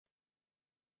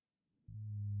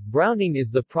Browning is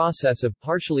the process of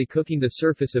partially cooking the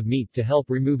surface of meat to help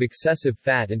remove excessive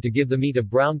fat and to give the meat a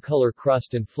brown color,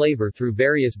 crust and flavor through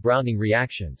various browning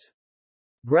reactions.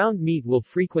 Ground meat will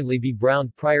frequently be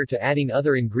browned prior to adding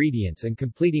other ingredients and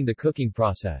completing the cooking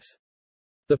process.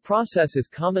 The process is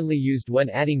commonly used when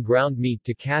adding ground meat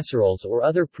to casseroles or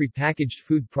other prepackaged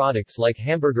food products like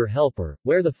hamburger helper,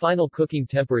 where the final cooking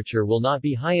temperature will not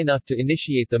be high enough to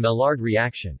initiate the Maillard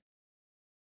reaction.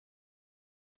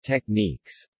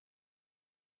 Techniques.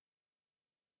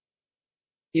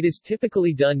 It is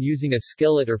typically done using a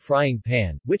skillet or frying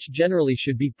pan, which generally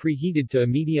should be preheated to a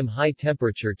medium-high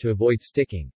temperature to avoid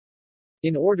sticking.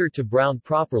 In order to brown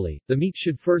properly, the meat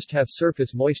should first have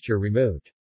surface moisture removed.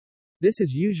 This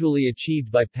is usually achieved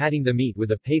by patting the meat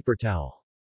with a paper towel.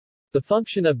 The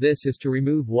function of this is to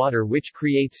remove water which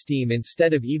creates steam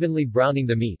instead of evenly browning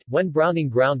the meat. When browning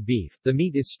ground beef, the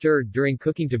meat is stirred during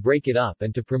cooking to break it up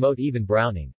and to promote even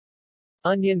browning.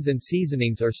 Onions and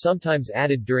seasonings are sometimes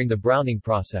added during the browning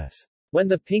process. When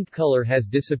the pink color has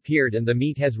disappeared and the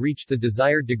meat has reached the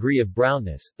desired degree of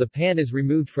brownness, the pan is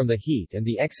removed from the heat and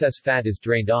the excess fat is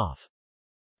drained off.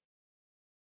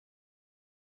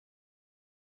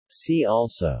 See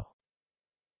also: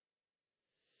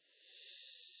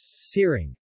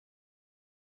 Searing.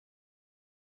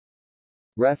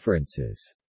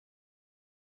 References.